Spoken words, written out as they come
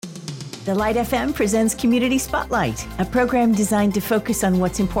The Light FM presents Community Spotlight, a program designed to focus on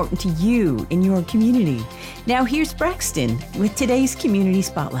what's important to you in your community. Now here's Braxton with today's Community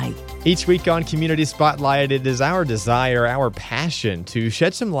Spotlight. Each week on Community Spotlight, it is our desire, our passion to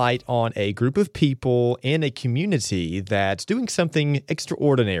shed some light on a group of people in a community that's doing something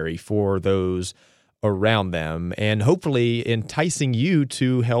extraordinary for those around them and hopefully enticing you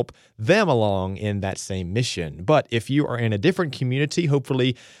to help them along in that same mission. But if you are in a different community,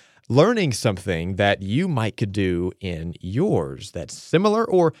 hopefully learning something that you might could do in yours that's similar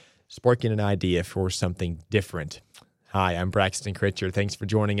or sparking an idea for something different. Hi, I'm Braxton Critcher. Thanks for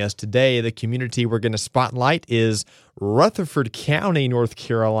joining us today. The community we're going to spotlight is Rutherford County, North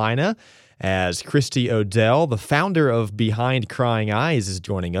Carolina, as Kristy ODell, the founder of Behind Crying Eyes, is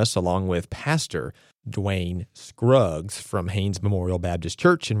joining us along with Pastor Dwayne Scruggs from Haynes Memorial Baptist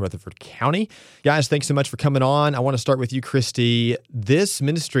Church in Rutherford County. Guys, thanks so much for coming on. I want to start with you, Kristy. This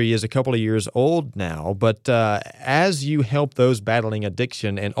ministry is a couple of years old now, but as you help those battling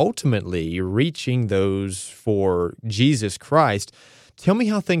addiction and ultimately reaching those for Jesus Christ, tell me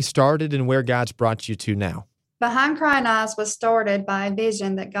how things started and where God's brought you to now. Behind Crying Eyes was started by a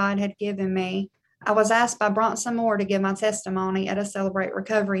vision that God had given me. I was asked by Bronson Moore to give my testimony at a Celebrate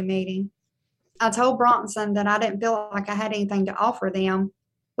Recovery meeting. I told Bronson that I didn't feel like I had anything to offer them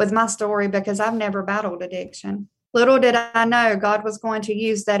with my story because I've never battled addiction. Little did I know God was going to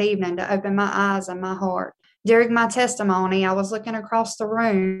use that evening to open my eyes and my heart. During my testimony, I was looking across the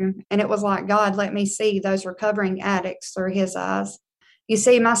room, and it was like God let me see those recovering addicts through his eyes. You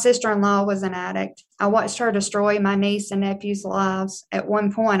see, my sister-in-law was an addict. I watched her destroy my niece and nephew's lives. At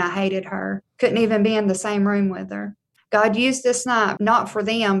one point, I hated her. Couldn't even be in the same room with her. God used this night, not for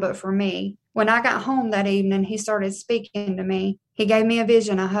them, but for me. When I got home that evening, he started speaking to me. He gave me a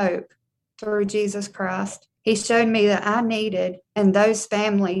vision of hope through Jesus Christ. He showed me that I needed, and those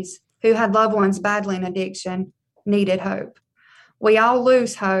families who had loved ones battling addiction needed hope. We all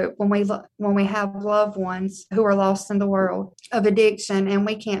lose hope when we have loved ones who are lost in the world of addiction, and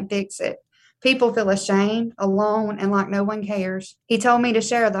we can't fix it. People feel ashamed, alone, and like no one cares. He told me to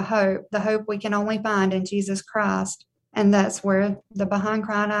share the hope we can only find in Jesus Christ. And that's where the Behind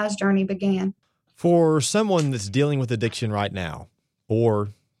Crying Eyes journey began. For someone that's dealing with addiction right now,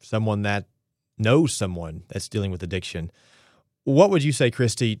 or someone that knows someone that's dealing with addiction, what would you say,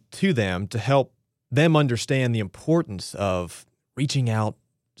 Kristy, to them to help them understand the importance of reaching out,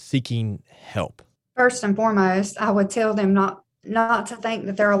 seeking help? First and foremost, I would tell them not to think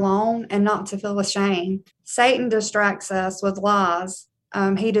that they're alone and not to feel ashamed. Satan distracts us with lies.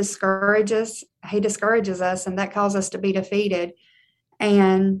 He discourages us, and that causes us to be defeated.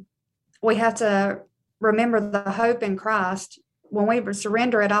 And we have to remember the hope in Christ. When we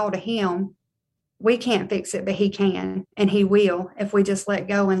surrender it all to him, we can't fix it, but he can, and he will if we just let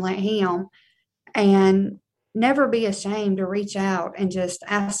go and let him. And never be ashamed to reach out and just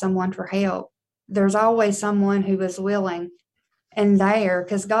ask someone for help. There's always someone who is willing and there,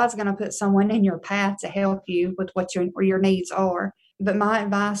 because God's going to put someone in your path to help you with what your needs are. But my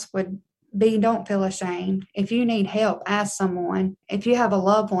advice would be, don't feel ashamed. If you need help, ask someone. If you have a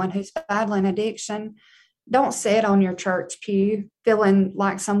loved one who's battling addiction, don't sit on your church pew feeling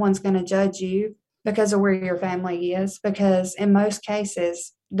like someone's going to judge you because of where your family is. Because in most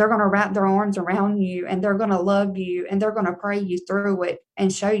cases, they're going to wrap their arms around you, and they're going to love you, and they're going to pray you through it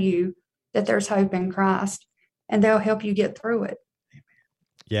and show you that there's hope in Christ, and they'll help you get through it.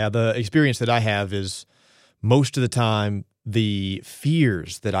 Yeah, the experience that I have is most of the time, the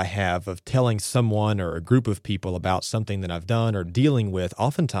fears that I have of telling someone or a group of people about something that I've done or dealing with,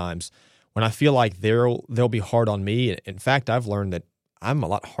 oftentimes when I feel like they'll be hard on me. In fact, I've learned that I'm a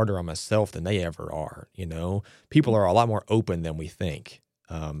lot harder on myself than they ever are. You know, people are a lot more open than we think,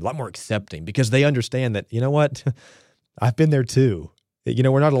 a lot more accepting because they understand that, you know what, I've been there too. You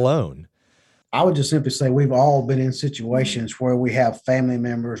know, we're not alone. I would just simply say we've all been in situations where we have family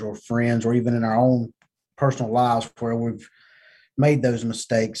members or friends or even in our own personal lives where we've made those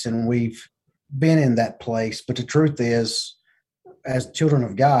mistakes and we've been in that place. But the truth is, as children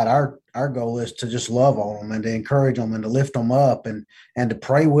of God, our goal is to just love on them and to encourage them and to lift them up and to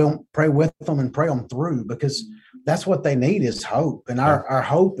pray with them and pray them through, because that's what they need is hope. And our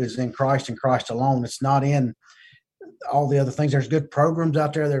hope is in Christ and Christ alone. It's not in all the other things. There's good programs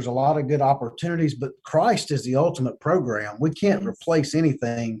out there. There's a lot of good opportunities, but Christ is the ultimate program. We can't replace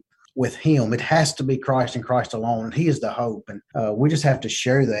anything with him. It has to be Christ and Christ alone, and he is the hope. And we just have to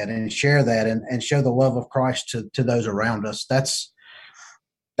share that and show the love of Christ to those around us.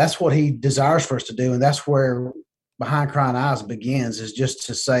 That's what he desires for us to do, and that's where Behind Crying Eyes begins, is just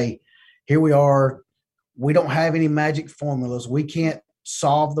to say, here we are. We don't have any magic formulas. We can't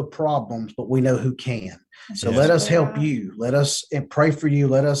solve the problems, but we know who can. So Yes. let us help you. Let us pray for you.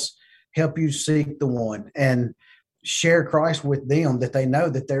 Let us help you seek the one and share Christ with them, that they know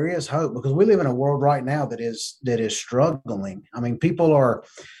that there is hope, because we live in a world right now that is struggling. I mean, people are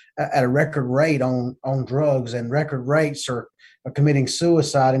at a record rate on drugs, and record rates are committing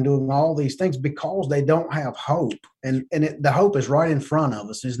suicide and doing all these things because they don't have hope. And the hope is right in front of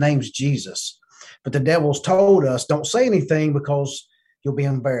us. His name's Jesus. But the devil's told us, don't say anything because you'll be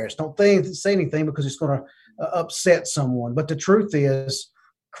embarrassed. Don't say anything because it's going to upset someone. But the truth is,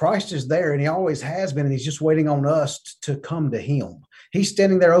 Christ is there, and he always has been, and he's just waiting on us to come to him. He's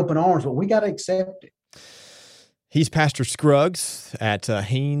standing there open arms, but we got to accept it. He's Pastor Scruggs at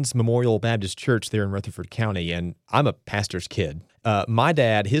Haynes Memorial Baptist Church there in Rutherford County, and I'm a pastor's kid. My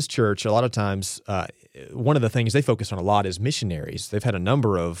dad, his church, a lot of times, one of the things they focus on a lot is missionaries. They've had a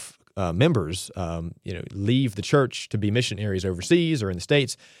number of members, leave the church to be missionaries overseas or in the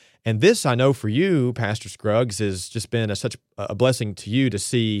States. And this, I know for you, Pastor Scruggs, has just been such a blessing to you to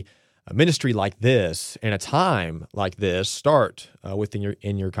see a ministry like this and a time like this start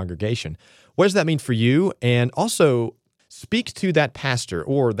in your congregation. What does that mean for you? And also speak to that pastor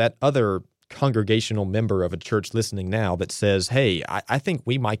or that other congregational member of a church listening now that says, hey, I think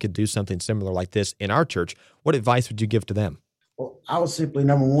we could do something similar like this in our church. What advice would you give to them? Well, I would simply,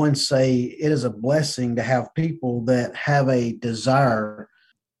 number one, say it is a blessing to have people that have a desire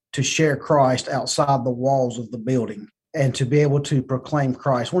to share Christ outside the walls of the building and to be able to proclaim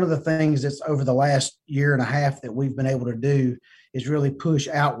Christ. One of the things that's over the last year and a half that we've been able to do is really push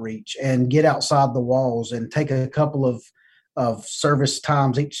outreach and get outside the walls and take a couple of service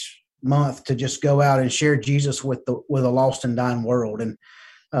times each month to just go out and share Jesus with a lost and dying world. And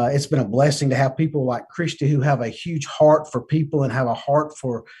it's been a blessing to have people like Kristy, who have a huge heart for people and have a heart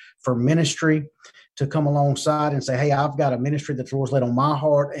for ministry, to come alongside and say, hey, I've got a ministry that the Lord's laid on my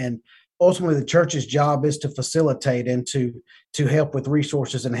heart. And ultimately the church's job is to facilitate and to help with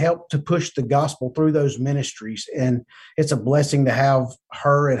resources and help to push the gospel through those ministries. And it's a blessing to have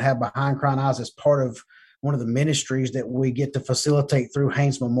her and have Behind Crying Eyes as part of one of the ministries that we get to facilitate through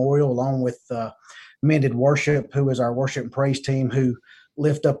Haynes Memorial, along with Mended Worship, who is our worship and praise team, who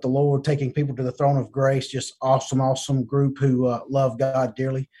lift up the Lord, taking people to the throne of grace. Just awesome group who love God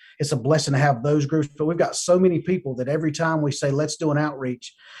dearly. It's a blessing to have those groups, but we've got so many people that every time we say, let's do an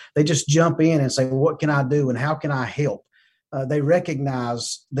outreach, they just jump in and say, well, what can I do and how can I help? They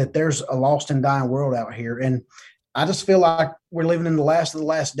recognize that there's a lost and dying world out here. And I just feel like we're living in the last of the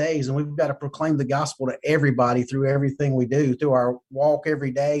last days, and we've got to proclaim the gospel to everybody through everything we do, through our walk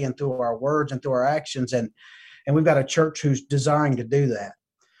every day and through our words and through our actions. And we've got a church who's desiring to do that.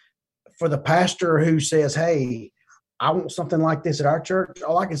 For the pastor who says, hey, I want something like this at our church,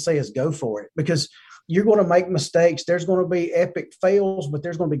 all I can say is go for it, because you're going to make mistakes. There's going to be epic fails, but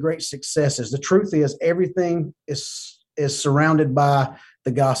there's going to be great successes. The truth is everything is surrounded by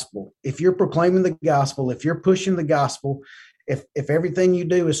the gospel. If you're proclaiming the gospel, if you're pushing the gospel, if everything you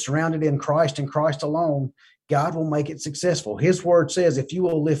do is surrounded in Christ and Christ alone, God will make it successful. His word says, if you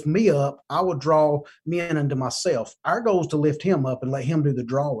will lift me up, I will draw men unto myself. Our goal is to lift him up and let him do the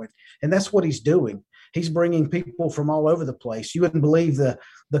drawing. And that's what he's doing. He's bringing people from all over the place. You wouldn't believe the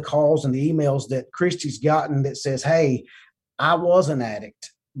calls and the emails that Kristy's gotten that says, hey, I was an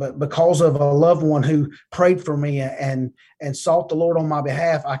addict, but because of a loved one who prayed for me and sought the Lord on my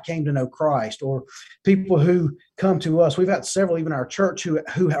behalf, I came to know Christ. Or people who come to us. We've had several, even our church,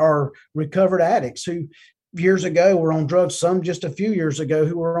 who are recovered addicts who years ago were on drugs, some just a few years ago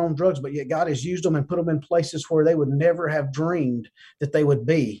who were on drugs, but yet God has used them and put them in places where they would never have dreamed that they would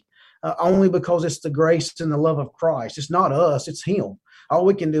be, only because it's the grace and the love of Christ. It's not us, it's him. All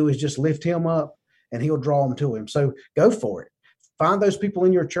we can do is just lift him up and he'll draw them to him. So go for it. Find those people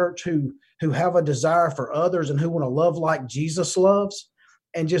in your church who have a desire for others and who want to love like Jesus loves,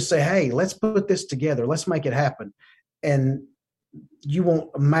 and just say, hey, let's put this together. Let's make it happen. And you won't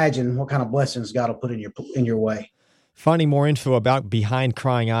imagine what kind of blessings God will put in your way. Finding more info about Behind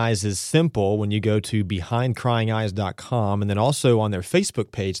Crying Eyes is simple when you go to behindcryingeyes.com, and then also on their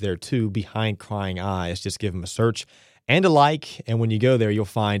Facebook page there too, Behind Crying Eyes. Just give them a search and a like, and when you go there, you'll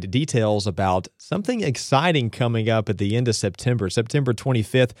find details about something exciting coming up at the end of September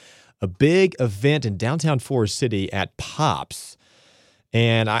 25th, a big event in downtown Forest City at Pops.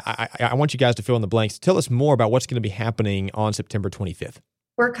 And I want you guys to fill in the blanks. Tell us more about what's going to be happening on September 25th.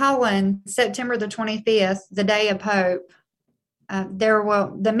 We're calling September the 25th the Day of Hope.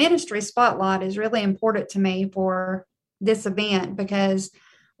 The ministry spotlight is really important to me for this event, because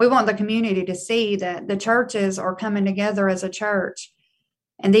we want the community to see that the churches are coming together as a church.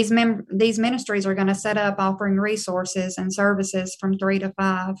 And these ministries are going to set up offering resources and services from 3 to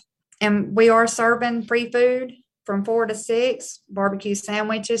 5. And we are serving free food from 4 to 6, barbecue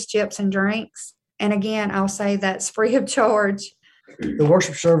sandwiches, chips, and drinks. And again, I'll say that's free of charge. The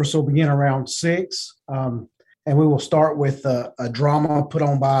worship service will begin around 6, and we will start with a drama put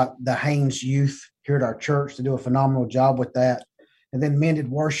on by the Haynes youth here at our church to do a phenomenal job with that. And then Mended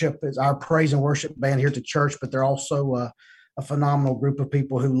Worship is our praise and worship band here at the church, but they're also a phenomenal group of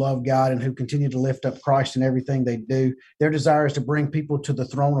people who love God and who continue to lift up Christ in everything they do. Their desire is to bring people to the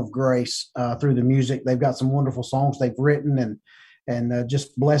throne of grace through the music. They've got some wonderful songs they've written, and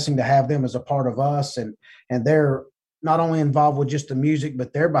just blessing to have them as a part of us. And they're not only involved with just the music,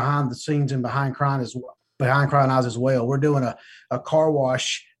 but they're behind the scenes and behind Crying Eyes as well. We're doing a car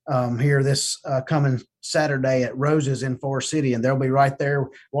wash here this coming Saturday at Rose's in Forest City, and they'll be right there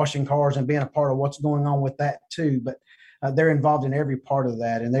washing cars and being a part of what's going on with that too. But they're involved in every part of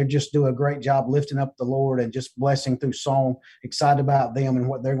that, and they just do a great job lifting up the Lord and just blessing through song. Excited about them and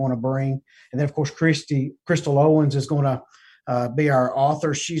what they're going to bring. And then, of course, Crystal Owens is going to be our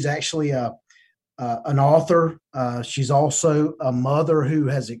author. She's actually an author. She's also a mother who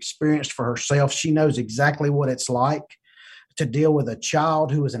has experienced for herself. She knows exactly what it's like to deal with a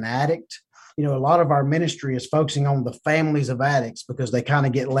child who is an addict. You know, a lot of our ministry is focusing on the families of addicts because they kind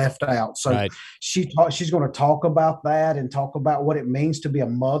of get left out. So right. She's going to talk about that and talk about what it means to be a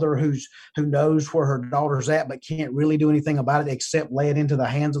mother who knows where her daughter's at, but can't really do anything about it except lay it into the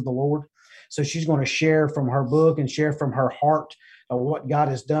hands of the Lord. So she's going to share from her book and share from her heart what God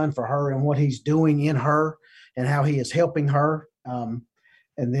has done for her and what he's doing in her and how he is helping her. And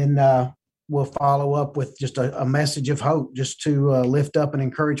then we'll follow up with just a message of hope, just to lift up and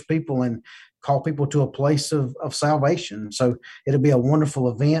encourage people and call people to a place of salvation. So it'll be a wonderful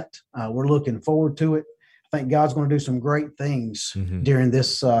event. We're looking forward to it. I think God's going to do some great things during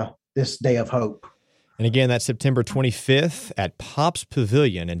this day of hope. And again, that's September 25th at Pops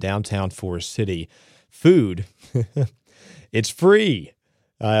Pavilion in downtown Forest City. Food, it's free.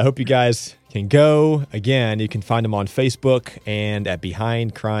 I hope you guys can go. Again, you can find them on Facebook and at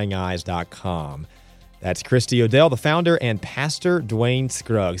behindcryingeyes.com. That's Kristy ODell, the founder, and Pastor Dwayne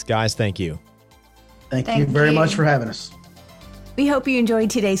Scruggs. Guys, thank you. Thank you very much for having us. We hope you enjoyed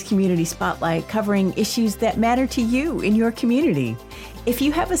today's Community Spotlight covering issues that matter to you in your community. If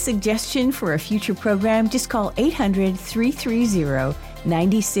you have a suggestion for a future program, just call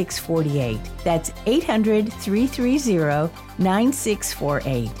 800-330-9648. That's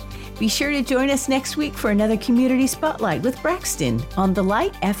 800-330-9648. Be sure to join us next week for another Community Spotlight with Braxton on The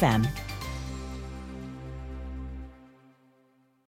Light FM.